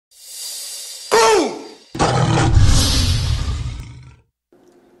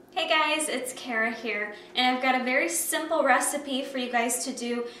it's Kara here, and I've got a very simple recipe for you guys to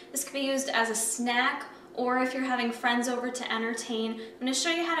do. This could be used as a snack or if you're having friends over to entertain. I'm going to show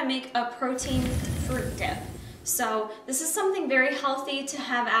you how to make a protein fruit dip. So this is something very healthy to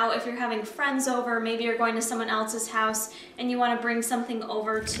have out if you're having friends over. Maybe you're going to someone else's house and you want to bring something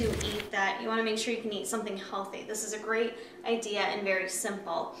over to eat that. You want to make sure you can eat something healthy. This is a great idea and very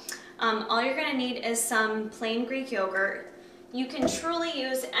simple. All you're going to need is some plain Greek yogurt. You can truly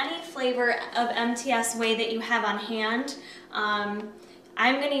use any flavor of MTS Whey that you have on hand.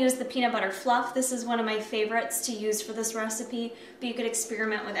 I'm going to use the peanut butter fluff. This is one of my favorites to use for this recipe, but you could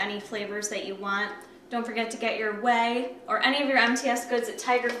experiment with any flavors that you want. Don't forget to get your Whey or any of your MTS goods at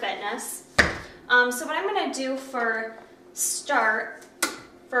Tiger Fitness. So what I'm going to do for start,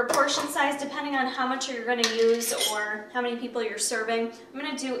 for a portion size, depending on how much you're going to use or how many people you're serving, I'm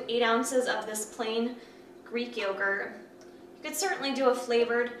going to do 8 ounces of this plain Greek yogurt. You could certainly do a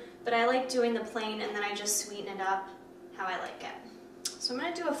flavored, but I like doing the plain and then I just sweeten it up how I like it. So I'm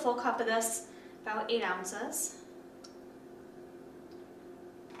going to do a full cup of this, about 8 ounces.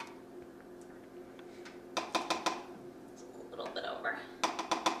 It's a little bit over.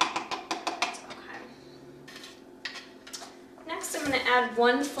 Okay. Next I'm going to add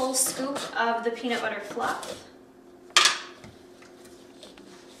 1 full scoop of the peanut butter fluff.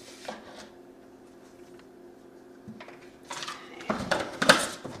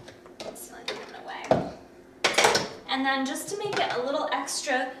 And then just to make it a little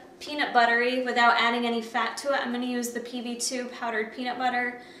extra peanut buttery without adding any fat to it, I'm going to use the PB2 powdered peanut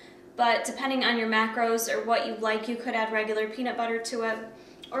butter. But depending on your macros or what you like, you could add regular peanut butter to it.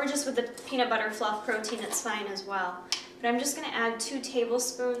 Or just with the peanut butter fluff protein, it's fine as well. But I'm just going to add 2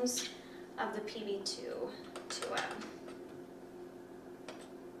 tablespoons of the PB2 to it.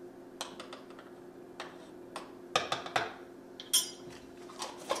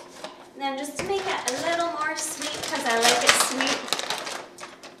 And then just to make it a little more sweet, because I like it sweet,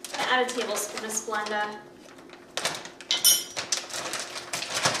 I'm going to add a tablespoon of Splenda.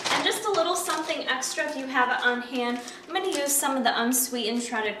 And just a little something extra if you have it on hand. I'm going to use some of the unsweetened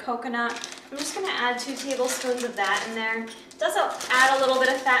shredded coconut. I'm just going to add 2 tablespoons of that in there. It does add a little bit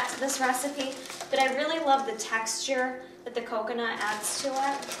of fat to this recipe, but I really love the texture that the coconut adds to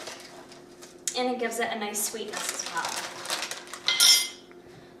it. And it gives it a nice sweetness as well.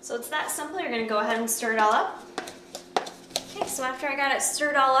 So it's that simple. You're going to go ahead and stir it all up. Okay, so after I got it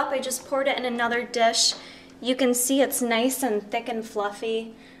stirred all up, I just poured it in another dish. You can see it's nice and thick and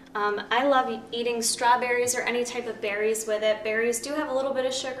fluffy. I love eating strawberries or any type of berries with it. Berries do have a little bit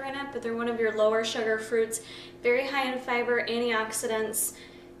of sugar in it, but they're one of your lower sugar fruits. Very high in fiber, antioxidants.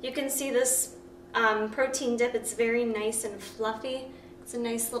 You can see this protein dip. It's very nice and fluffy. It's a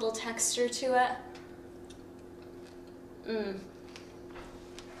nice little texture to it.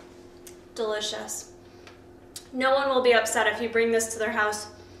 Delicious. No one will be upset if you bring this to their house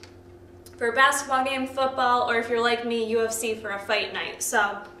for a basketball game, football, or if you're like me, UFC for a fight night.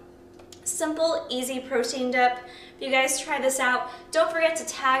 So, simple, easy protein dip. If you guys try this out, don't forget to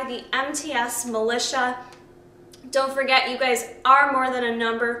tag the MTS Militia. Don't forget, you guys are more than a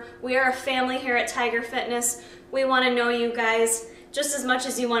number. We are a family here at Tiger Fitness. We want to know you guys just as much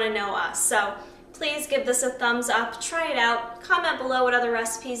as you want to know us. So, please give this a thumbs up, try it out, comment below what other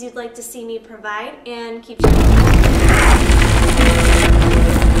recipes you'd like to see me provide, and keep checking.